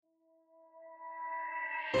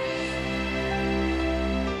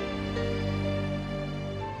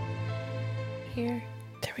here.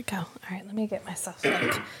 There we go. All right, let me get myself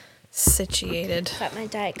like situated. Got my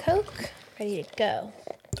Diet Coke ready to go.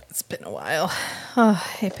 It's been a while. Oh,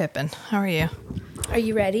 hey Pippin, how are you? Are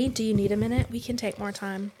you ready? Do you need a minute? We can take more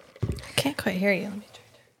time. I can't quite hear you. Let me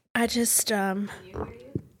try. I just Can you hear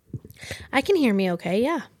you? I can hear me okay,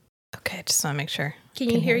 yeah. Okay, I just want to make sure. Can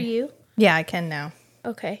you hear you? Yeah, I can now.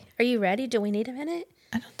 Okay. Are you ready? Do we need a minute?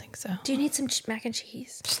 I don't think so. Do you need some mac and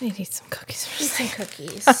cheese? Just need to eat some cookies. Eat some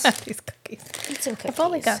cookies. These cookies. Eat some cookies. I've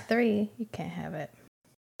only got 3. You can't have it.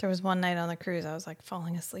 There was one night on the cruise, I was like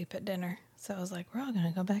falling asleep at dinner. So I was like, we're all going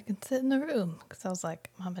to go back and sit in the room. Because I was like,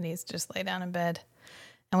 Mama needs to just lay down in bed.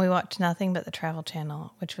 And we watched nothing but the Travel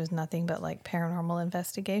Channel, which was nothing but like paranormal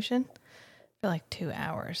investigation for like 2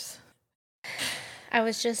 hours. I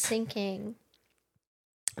was just thinking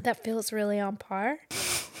that feels really on par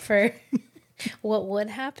for what would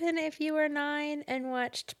happen if you were 9 and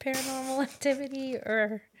watched Paranormal Activity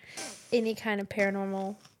or any kind of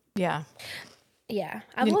paranormal. Yeah. Yeah.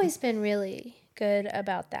 I've always been really good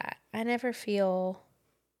about that. I never feel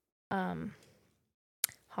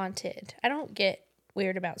haunted. I don't get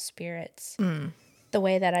weird about spirits the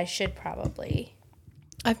way that I should probably.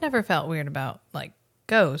 I've never felt weird about like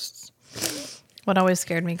ghosts. What always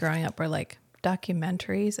scared me growing up were like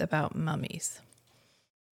documentaries about mummies.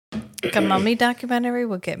 Like a mummy documentary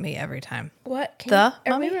would get me every time. What?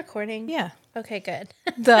 Are we recording? Yeah. Okay, good.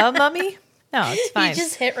 The mummy? No, it's fine. You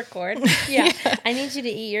just hit record. Yeah. I need you to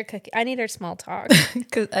eat your cookie. I need our small talk.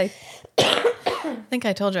 Because I think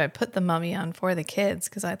I told you I put the mummy on for the kids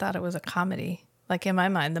because I thought it was a comedy. Like in my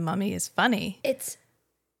mind, the mummy is funny. It's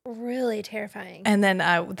really terrifying. And then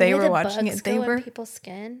they were watching it. They were in people's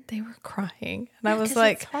skin. They were crying, and I was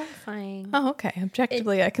like, "It's horrifying." Oh, okay.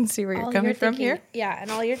 Objectively, I can see where you're coming from here. Yeah,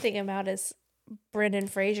 and all you're thinking about is Brendan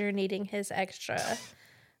Fraser needing his extra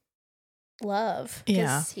love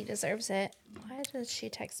because he deserves it. Why does she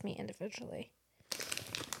text me individually?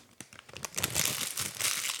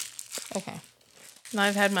 Okay. Now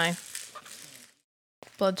I've had my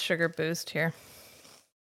blood sugar boost here.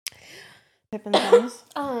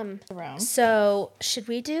 So should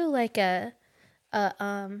we do like a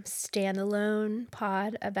standalone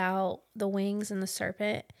pod about the wings and the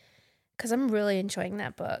serpent? Because I'm really enjoying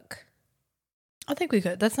that book. I think we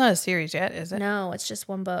could. That's not a series yet, is it? No, it's just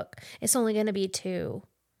one book. It's only going to be 2.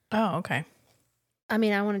 Oh, okay. I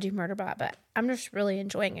mean, I want to do Murderbot, but I'm just really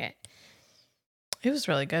enjoying it. It was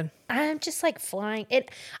really good. I'm just like flying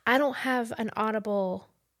it. I don't have an Audible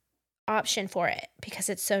option for it because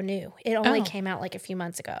it's so new. It only came out like a few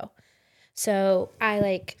months ago. So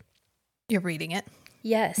You're reading it?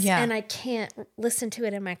 Yes. Yeah. And I can't listen to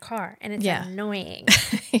it in my car and it's annoying.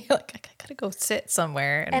 You're like, I gotta go sit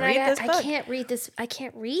somewhere and read this book. I can't read this. I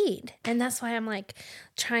can't read. And that's why I'm like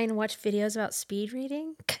trying to watch videos about speed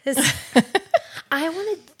reading because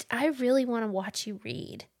I really want to watch you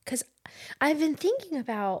read because I've been thinking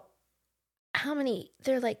about how many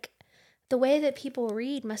they're like. The way that people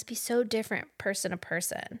read must be so different person to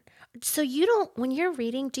person. So when you're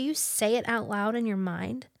reading, do you say it out loud in your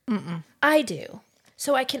mind? Mm-mm. I do.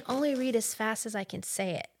 So I can only read as fast as I can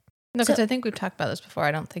say it. No, because I think we've talked about this before.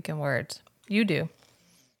 I don't think in words. You do.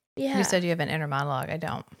 Yeah. You said you have an inner monologue. I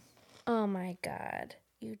don't. Oh my God.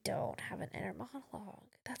 You don't have an inner monologue.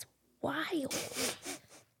 That's wild.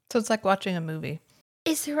 So it's like watching a movie.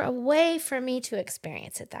 Is there a way for me to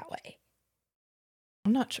experience it that way?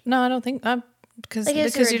 I'm not sure. No, I don't think. Because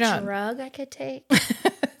is there you don't. A drug I could take?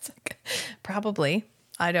 Probably.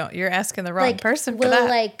 I don't. You're asking the wrong person for that.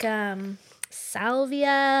 Like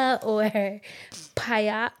salvia or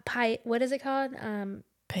what is it called?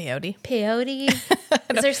 Peyote.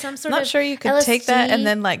 Is there some sort of? I'm not sure you could LSD? Take that and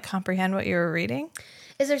then like comprehend what you were reading.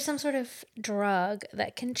 Is there some sort of drug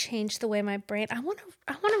that can change the way my brain? I want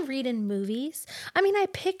to read in movies. I mean, I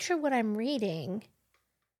picture what I'm reading.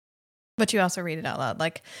 But you also read it out loud.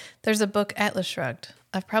 Like, there's a book, Atlas Shrugged.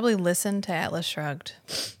 I've probably listened to Atlas Shrugged,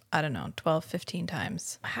 I don't know, 12, 15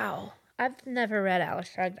 times. Wow. I've never read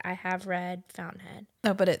Atlas Shrugged. I have read Fountainhead.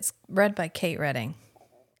 No, but it's read by Kate Redding.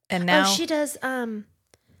 And now... Oh, she does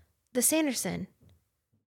the Sanderson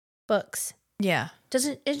books. Yeah.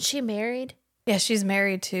 Isn't she married? Yeah, she's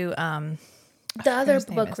married to... the other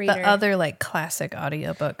book reader. The other, like, classic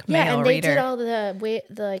audiobook male and they reader. did all the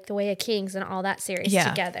Way of Kings and all that series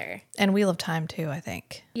together. And Wheel of Time, too, I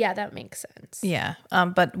think. Yeah, that makes sense. Yeah.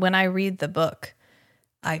 But when I read the book,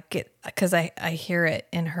 I get... Because I hear it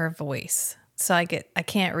in her voice. So I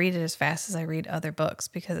can't read it as fast as I read other books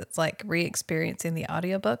because it's like re-experiencing the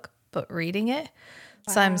audiobook, but reading it.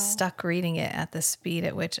 Wow. So I'm stuck reading it at the speed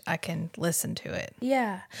at which I can listen to it.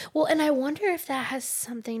 Yeah. Well, and I wonder if that has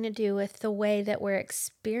something to do with the way that we're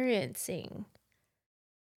experiencing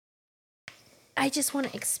I just want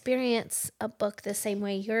to experience a book the same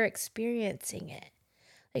way you're experiencing it.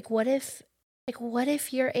 Like, what if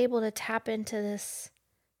you're able to tap into this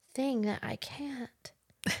thing that I can't?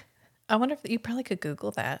 I wonder if you probably could Google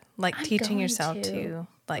that, like I'm teaching going yourself to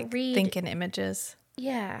like think in images.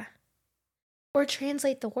 Yeah. Or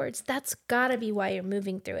translate the words. That's gotta be why you're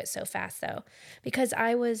moving through it so fast, though. Because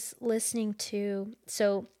I was listening to,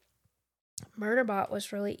 so Murderbot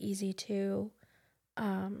was really easy to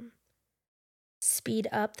speed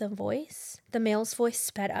up the voice. The male's voice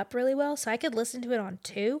sped up really well, so I could listen to it on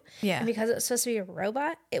 2. Yeah. And because it was supposed to be a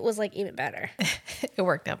robot, it was like even better. It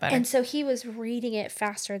worked out better. And so he was reading it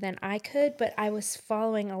faster than I could, but I was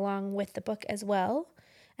following along with the book as well.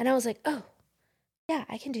 And I was like, oh, yeah,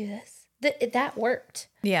 I can do this. That worked.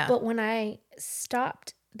 Yeah. But when I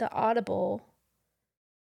stopped the Audible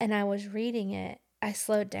and I was reading it, I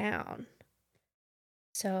slowed down.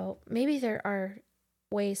 So maybe there are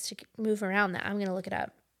ways to move around that. I'm going to look it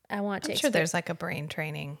up. I want to. I'm sure there's like a brain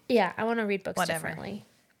training. Yeah, I want to read books differently.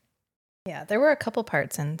 Yeah, there were a couple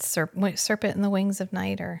parts in Serpent in the Wings of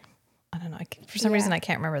Night, or I don't know. For some reason, I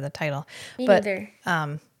can't remember the title. Me neither.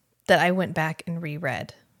 That I went back and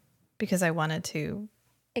reread because I wanted to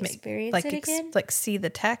experience it again. Like see the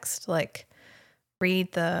text, like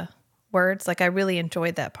read the words. Like I really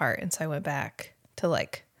enjoyed that part, and so I went back to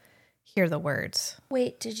like hear the words.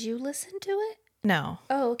 Wait, did you listen to it? No.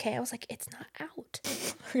 Oh, okay. I was like, it's not out.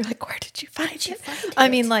 You're like, where did you find it? I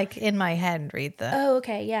mean, like in my head, read the. Oh,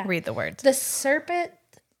 okay, yeah. Read the words. The Serpent.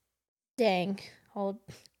 Dang, hold.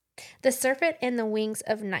 The Serpent and the Wings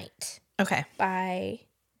of Night. Okay. By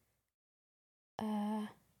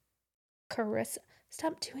Carissa.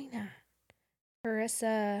 Stop doing that.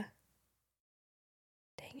 Carissa.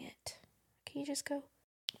 Dang it. Can you just go?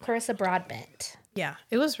 Carissa Broadbent. Yeah,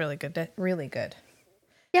 it was really good. Really good.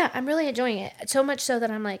 Yeah, I'm really enjoying it. So much so that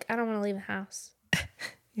I'm like, I don't want to leave the house.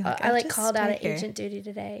 Like, I called out at agent duty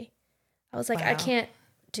today. I was like, wow. I can't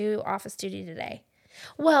do office duty today.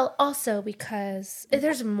 Well, also because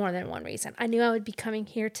there's more than one reason. I knew I would be coming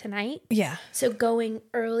here tonight. Yeah. So going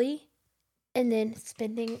early and then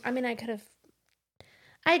spending, I mean,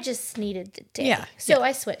 I just needed the day. Yeah. So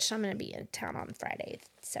I switched. I'm going to be in town on Friday.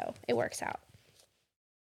 So it works out.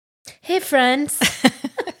 Hey, friends.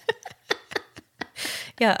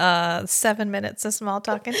 Yeah, 7 minutes of small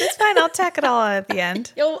talking. It's fine. I'll tack it all at the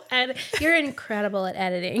end. You're incredible at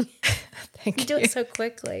editing. Thank you. You do it so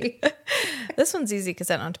quickly. This one's easy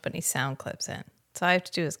because I don't have to put any sound clips in. So all I have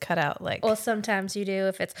to do is cut out like. Well, sometimes you do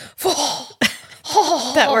if it's.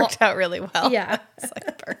 That worked out really well. Yeah. It's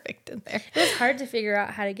like perfect in there. It was hard to figure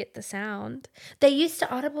out how to get the sound.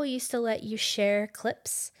 Audible used to let you share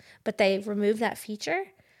clips, but they removed that feature.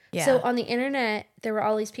 Yeah. So on the internet, there were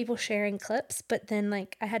all these people sharing clips, but then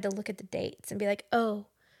like I had to look at the dates and be like, oh,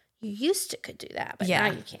 you used to could do that, but now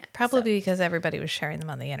you can't. Probably because everybody was sharing them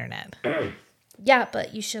on the internet. Yeah,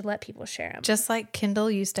 but you should let people share them. Just like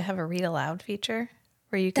Kindle used to have a read aloud feature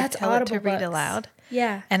where you could tell it to read aloud.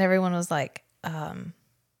 Yeah. And everyone was like,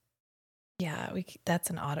 that's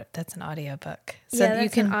an audio book. So you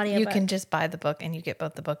can just buy the book and you get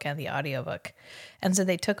both the book and the audio book. And so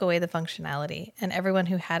they took away the functionality, and everyone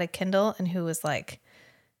who had a Kindle and who was like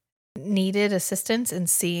needed assistance in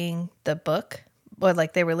seeing the book, or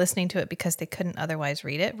like they were listening to it because they couldn't otherwise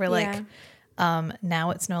read it, were like,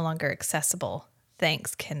 now it's no longer accessible.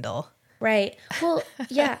 Thanks, Kindle. Right. Well,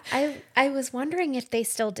 yeah, I was wondering if they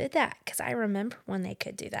still did that because I remember when they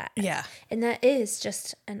could do that. Yeah. And that is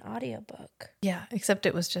just an audiobook. Yeah, except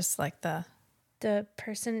it was just like the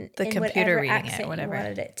person the in computer whatever reading accent it, whatever. You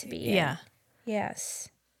wanted it to be. Yeah. Yes.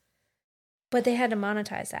 But they had to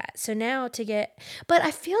monetize that. So now but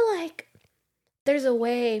I feel like there's a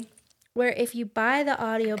way where if you buy the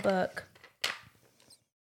audiobook,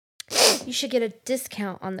 you should get a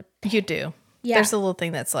discount on the You do. Yeah. There's a little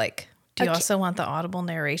thing that's like, do you also want the Audible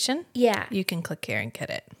narration? Yeah. You can click here and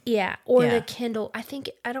get it. Yeah. Or the Kindle. I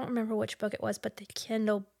don't remember which book it was, but the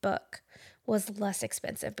Kindle book was less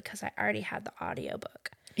expensive because I already had the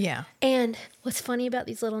audiobook. Yeah. And what's funny about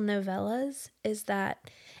these little novellas is that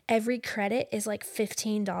every credit is like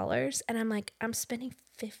 $15. And I'm like, I'm spending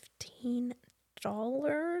 $15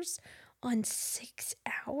 on 6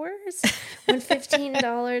 hours when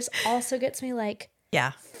 $15 also gets me like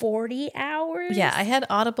 40 hours. Yeah, I had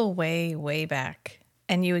Audible way back,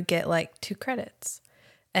 and you would get like 2 credits,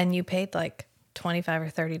 and you paid like $25 or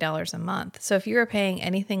 $30 a month. So if you were paying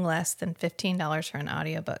anything less than $15 for an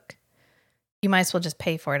audiobook, you might as well just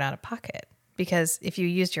pay for it out of pocket, because if you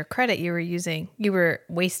used your credit, you were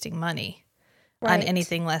wasting money on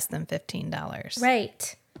anything less than $15.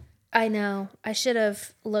 Right. I know. I should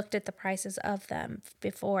have looked at the prices of them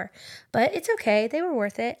before, but it's okay. They were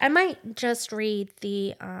worth it. I might just read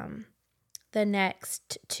the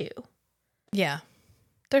next two. Yeah.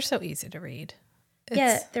 They're so easy to read.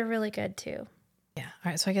 Yeah, they're really good too. Yeah.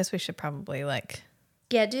 All right. So I guess we should probably do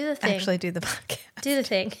the thing. Actually do the podcast. Do the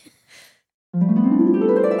thing.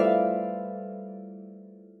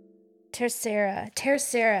 Tercera.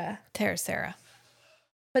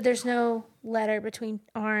 But there's no letter between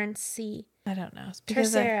R and C. I don't know. It's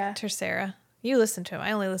because Tercera. You listened to them.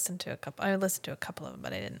 I only listened to a couple. I listened to a couple of them,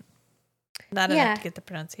 but I didn't. Not enough to get the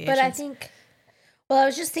pronunciation. But I think. Well, I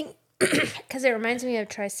was just thinking because it reminds me of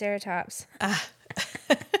Triceratops.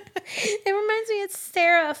 It reminds me of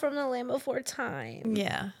Sarah from The Land Before Time.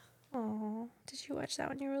 Yeah. Oh, did you watch that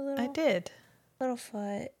when you were little? I did.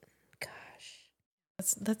 Littlefoot. Gosh.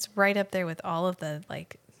 That's right up there with all of the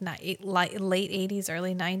late 80s,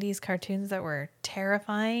 early 90s cartoons that were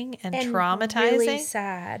terrifying and traumatizing. Really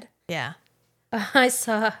sad. Yeah. I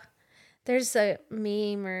saw there's a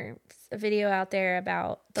meme or a video out there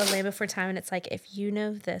about The Land Before Time, and it's like, if you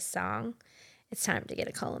know this song, it's time to get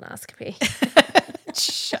a colonoscopy.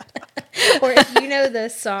 Shut up. Or if you know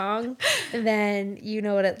this song, then you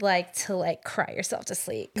know what it's like to like cry yourself to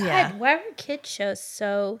sleep. God, yeah. Why were kids shows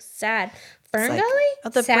so sad? Ferngully?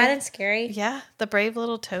 Sad and scary. Yeah. The Brave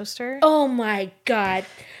Little Toaster. Oh my God.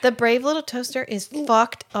 The Brave Little Toaster is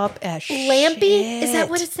fucked up as shit. Lampy? Is that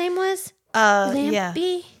what its name was? Lampy? Yeah.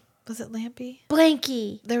 Was it Lampy?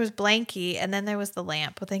 Blanky. There was Blanky, and then there was the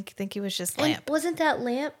lamp. I think he was just Lamp. And wasn't that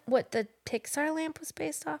lamp what the Pixar lamp was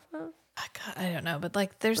based off of? I don't know, but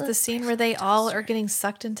like there's the scene where they all are getting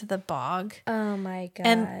sucked into the bog. Oh my God.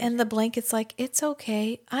 And the blanket's like, it's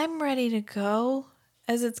okay, I'm ready to go,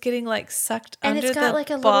 as it's getting like sucked under the bog. And it's got like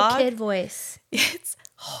a little kid voice. It's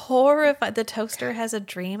horrifying. The toaster has a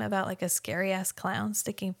dream about like a scary ass clown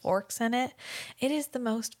sticking forks in it. It is the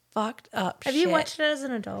most fucked up shit. Have you watched it as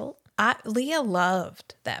an adult? Leah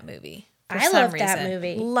loved that movie. I loved that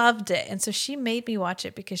movie. Loved it. And so she made me watch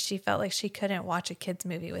it because she felt like she couldn't watch a kid's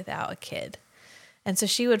movie without a kid. And so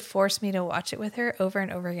she would force me to watch it with her over and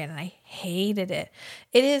over again. And I hated it.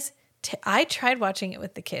 It is, I tried watching it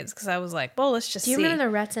with the kids because I was like, well, let's just see. Do you remember the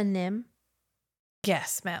Rats and Nim?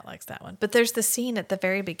 Yes, Matt likes that one. But there's the scene at the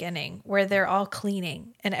very beginning where they're all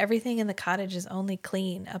cleaning and everything in the cottage is only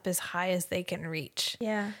clean up as high as they can reach.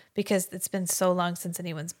 Yeah. Because it's been so long since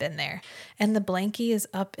anyone's been there. And the blankie is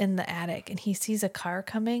up in the attic and he sees a car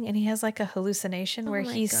coming and he has like a hallucination where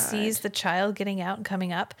he sees the child getting out and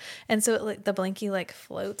coming up. And so the blankie like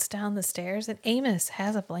floats down the stairs, and Amos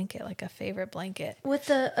has a blanket, like a favorite blanket.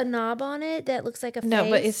 With a knob on it that looks like a face? No,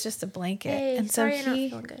 but it's just a blanket. Hey, and sorry, so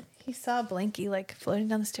he saw Blanky like floating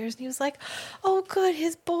down the stairs and he was like, oh good,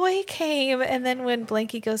 his boy came. And then when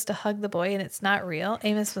Blanky goes to hug the boy and it's not real,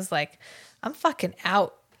 Amos was like, I'm fucking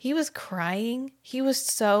out. He was crying. He was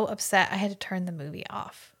so upset. I had to turn the movie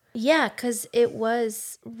off. Yeah, because it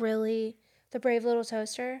was really The Brave Little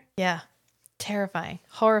Toaster. Yeah. Terrifying.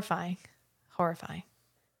 Horrifying.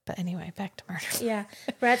 But anyway, back to murder. Yeah.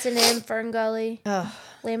 Rats and Nim, Ferngully, Ugh.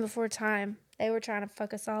 Land Before Time. They were trying to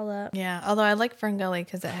fuck us all up. Yeah, although I like Ferngully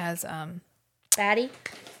because it has Batty.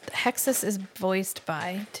 Hexus is voiced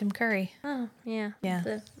by Tim Curry. Oh yeah.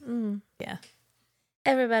 Yeah. Yeah.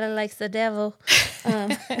 Everybody likes the devil.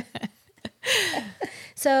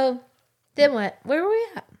 So then what? Where were we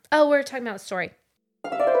at? Oh, we're talking about the story.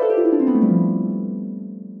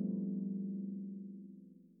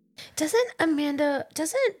 Doesn't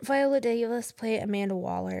Viola Davis play Amanda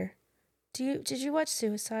Waller? Did you watch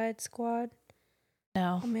Suicide Squad?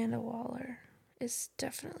 No. Amanda Waller is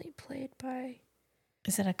definitely played by...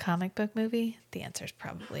 Is it a comic book movie? The answer is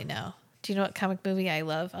probably no. Do you know what comic movie I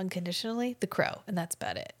love unconditionally? The Crow, and that's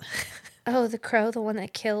about it. Oh, The Crow, the one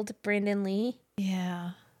that killed Brandon Lee?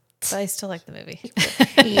 Yeah. But I still like the movie.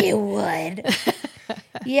 You would.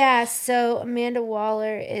 Yeah, so Amanda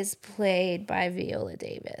Waller is played by Viola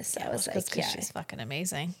Davis. Yeah, I was like, yeah. She's fucking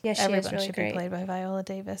amazing. Yeah, she Everyone is really should great. be played by Viola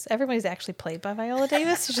Davis. Everybody's actually played by Viola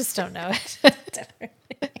Davis. You just don't know it.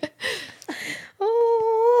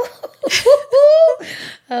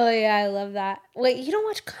 Oh, yeah, I love that. Wait, you don't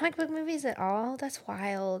watch comic book movies at all? That's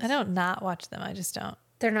wild. I don't not watch them. I just don't.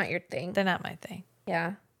 They're not your thing. They're not my thing.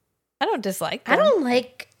 Yeah. I don't dislike them. I don't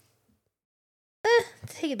like...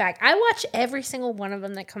 take it back. I watch every single one of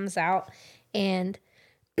them that comes out, and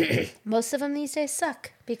most of them these days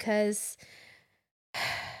suck because...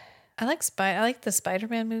 I like the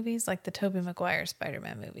Spider-Man movies, like the Tobey Maguire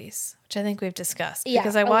Spider-Man movies, which I think we've discussed. Yeah,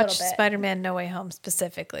 because I watched Spider-Man No Way Home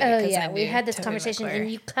specifically. Oh, because yeah. We had this Tobey conversation, Maguire.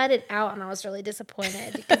 and you cut it out, and I was really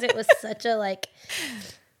disappointed because it was such a, like...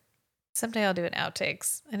 Someday I'll do an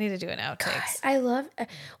outtakes. I need to do an outtakes. I love,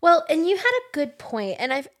 well, and you had a good point,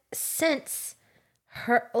 and I've since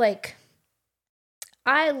heard, like,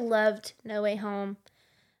 I loved No Way Home.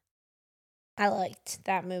 I liked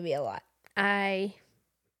that movie a lot. I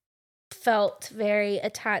felt very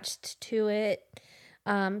attached to it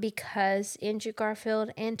because Andrew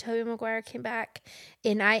Garfield and Tobey Maguire came back,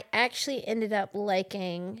 and I actually ended up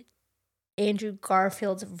liking Andrew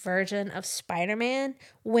Garfield's version of Spider-Man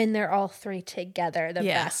when they're all three together the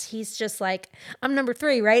best. He's just like, I'm number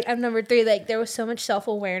 3, right? I'm number 3. Like, there was so much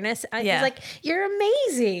self-awareness. I was like, you're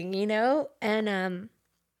amazing, you know? And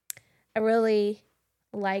I really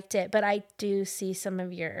liked it, but I do see some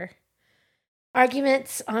of your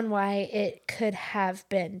arguments on why it could have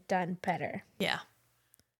been done better. Yeah.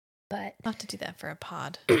 But I'll have to do that for a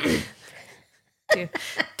pod.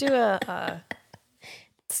 do a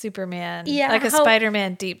Superman, like a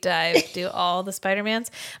Spider-Man deep dive, do all the Spider-Mans.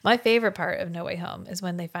 My favorite part of No Way Home is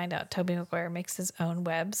when they find out Tobey Maguire makes his own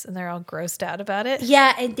webs and they're all grossed out about it.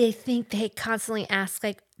 Yeah, and they constantly ask,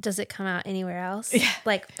 like, does it come out anywhere else? Yeah.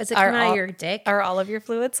 Like, does it come out of your dick? Are all of your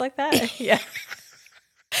fluids like that? Yeah.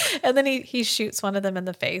 And then he shoots one of them in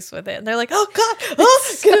the face with it and they're like, oh God,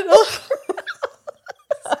 get it off.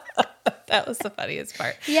 That was the funniest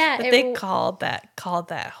part. Yeah, but they called that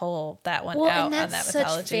one out and that's on that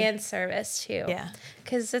mythology. Such fan service too. Yeah,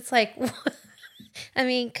 because it's like, I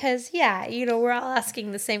mean, because we're all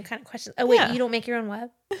asking the same kind of questions. Oh wait, you don't make your own web?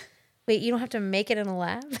 Wait, you don't have to make it in a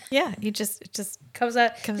lab? Yeah, it just comes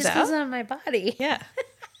out. Comes out of my body. Yeah,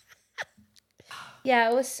 yeah,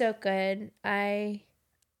 it was so good. I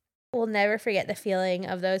will never forget the feeling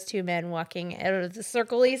of those two men walking out of the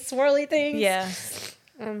circly, swirly things. Yeah.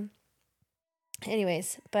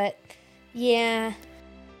 Anyways, but yeah,